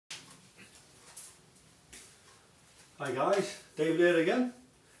Hi guys, David here again.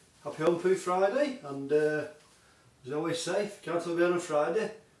 Happy Homebrew Friday, and as I always say, if you can't have me on a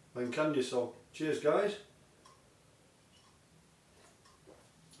Friday, when can you? So cheers guys.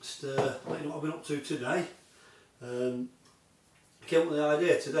 Just letting you know what I've been up to today. I came up with the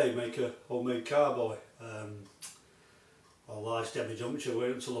idea today to make a homemade carboy, or large demi jump, which I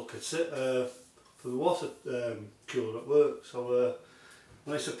went to look at it, for the water cooler at work. So I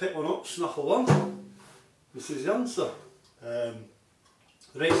managed to pick one up, snaffle one. This is the answer. They're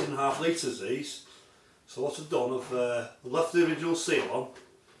 18.5 litres these. So what I've done, I've left the original seal on,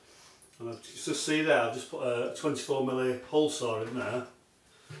 and I've just see there, I've just put a 24mm hole saw in there,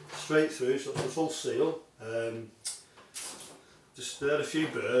 straight through, so it's a full seal. Just had a few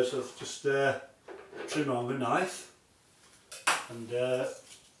burrs, I've just trimmed on with a knife, and a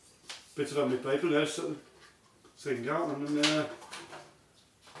bit of emery paper there, so thing out, and then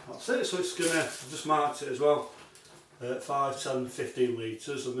that's it. So it's gonna, I've just marked it as well, 5, 10, 15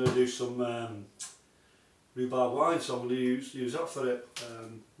 litres. I'm going to do some rhubarb wine, so I'm going to use that for it,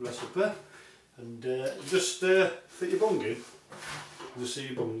 recipe. And just fit your bung in, just see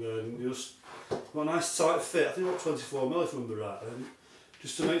your bung there, and just got a nice tight fit. I think about 24mm if I remember right, and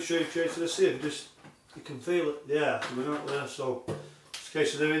just to make sure you're creating a sieve, you can feel it, yeah, coming out there. So it's a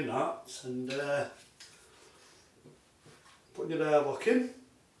case of doing that, and putting your airlock in,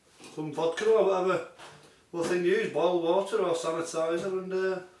 some vodka or whatever thing you use, boiled water or sanitizer,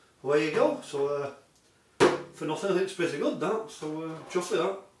 and away you go. So for nothing, I think it's pretty good that, so chuffed with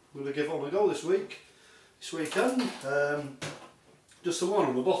that. I'm going to give it one a go this weekend. Just the one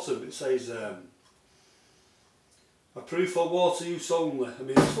on the bottom, it says approved for water use only. I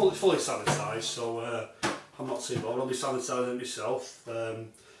mean, it's fully sanitised, so I'm not too bothered. I'll be sanitising it myself.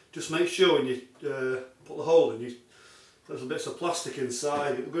 Just make sure when you put the hole in, there's bits of plastic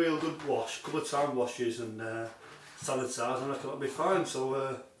inside. It'll give you a good wash, a couple of time washes, and sanitise, and I reckon that'll be fine. So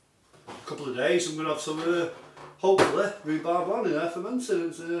a couple of days, I'm going to have some hopefully rhubarb wine in there fermenting.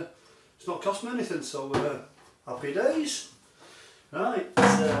 It's not cost me anything, so happy days. Right,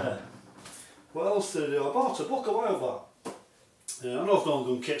 what else did I do? I bought a book a while back. I know I've not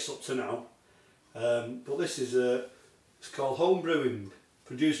done kits up to now, but this is it's called Homebrewing,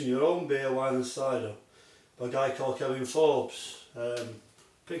 Producing Your Own Beer, Wine and Cider, by a guy called Kevin Forbes.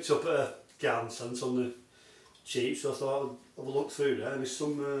 Picked up at a garden centre on the cheap, so I thought I'd have a look through there, and there's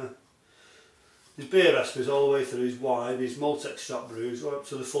some his beer recipes all the way through, his wine, his malt extract brews, right up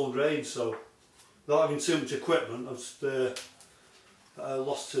to the full grain. So without having too much equipment, I've just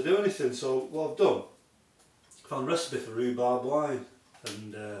lost to do anything. So what I've done, I found a recipe for rhubarb wine,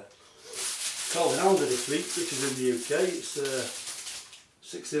 and called an Aldi this week, which is in the UK. It's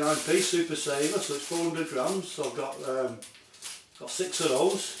 69p super saver, so it's 400 grams. So I've got 6 of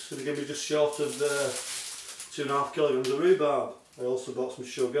those. It's going to give me just short of 2.5 kilograms of rhubarb. I also bought some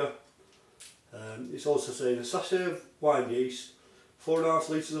sugar. It's also saying a sachet of wine yeast, 4.5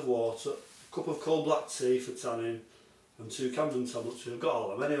 litres of water, a cup of cold black tea for tannin, and 2 Camden tablets. I've got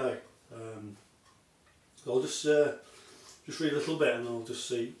all of them anyway. So I'll just read a little bit, and I'll just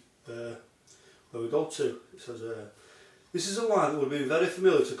see where we go to. It says, this is a wine that would have been very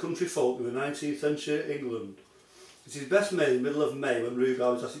familiar to country folk in the 19th century England. It is best made in the middle of May when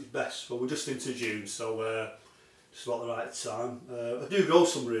rhubarb is at its best. Well, we're just into June, so just about the right time. I do grow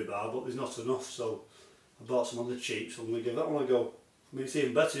some rhubarb, but there's not enough, so I bought some on the cheap, so I'm going to give that one a go. I mean, it's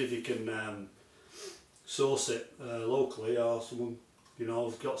even better if you can source it locally, or someone, you know,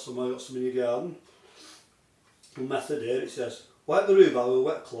 has got some in your garden. The method here, it says, wipe the rhubarb with a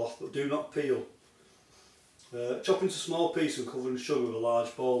wet cloth, but do not peel. Chop into small pieces and cover in sugar with a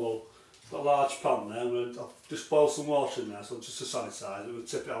large bowl. Well, I've got a large pan there, I'll just boil some water in there, so just to sanitise it, we'll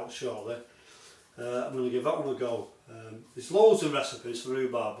tip it out shortly. I'm going to give that one a go. There's loads of recipes for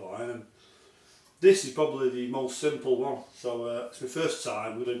rhubarb wine, and this is probably the most simple one. So it's my first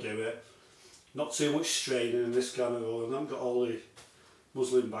time, I'm going to do it. Not too much straining in this kind of oil, and I haven't got all the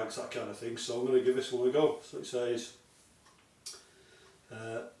muslin bags, that kind of thing, so I'm going to give this one a go. So it says,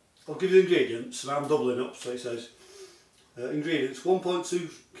 I'll give you the ingredients, and I'm doubling up, so it says, ingredients, 1.2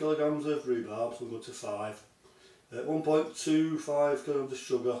 kilograms of rhubarb, so we'll go to 5, 1.25 kilograms of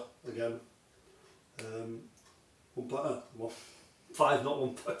sugar, again, 5 not 1.25,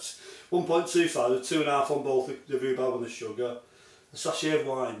 2.5 on both the rhubarb and the sugar, a sachet of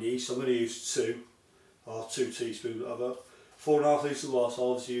wine yeast, I'm going to use 2, or 2 teaspoons, whatever, 4.5 litres of water, I'll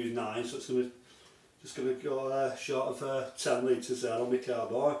obviously use 9, so it's just going to go short of 10 litres there on my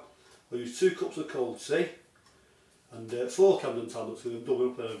carboy. I'll use 2 cups of cold tea, and 4 Camden tablets, with them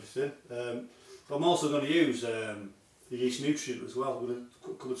doubling up and everything. But I'm also going to use the yeast nutrient as well. I'm going to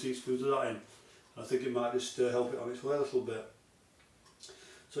put a couple of teaspoons of that in. I think it might just help it on its way a little bit.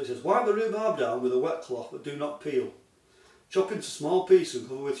 So it says, wipe the rhubarb down with a wet cloth but do not peel. Chop into small pieces and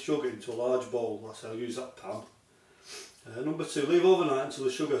cover with sugar into a large bowl. That's how I'll use that pan. Number 2, leave overnight until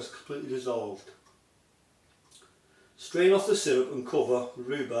the sugar is completely dissolved. Strain off the syrup and cover the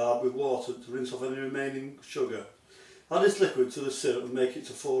rhubarb with water to rinse off any remaining sugar. Add this liquid to the syrup and make it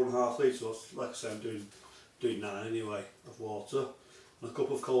to 4.5 litres. Like I say, I'm doing 9 anyway of water. And a cup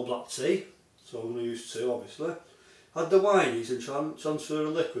of cold black tea. So I'm going to use 2 obviously. Add the wineys and transfer the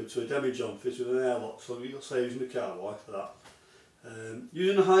liquid to a demijohn fitted with an airlock. So you'll say using the carboy for that.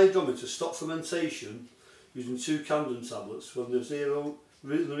 Using a hydrometer to stop fermentation using 2 Camden tablets when the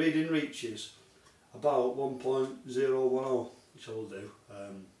reading reaches about 1.010, which I will do.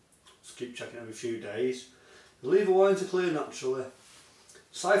 Just keep checking every few days. Leave the wine to clear naturally.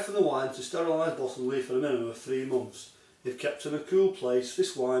 Siphon the wine to sterilise bottle and leave for a minimum of 3 months. If kept in a cool place,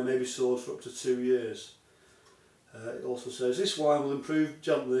 this wine may be stored for up to 2 years. It also says this wine will improve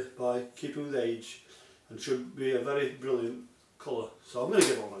gently by keeping with age and should be a very brilliant colour. So I'm going to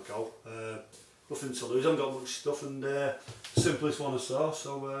give one a go. Nothing to lose, I haven't got much stuff and simplest one I saw,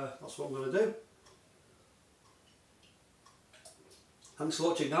 so that's what I'm going to do. Thanks for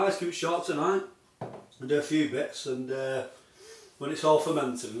watching guys, keep it short tonight. I'll do a few bits and when it's all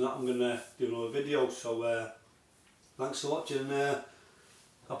fermented and that I'm going to do another video. So thanks for watching and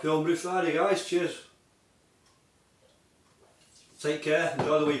happy Homebrew Friday guys, cheers. Take care,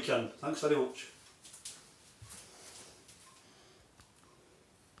 enjoy the weekend, thanks very much.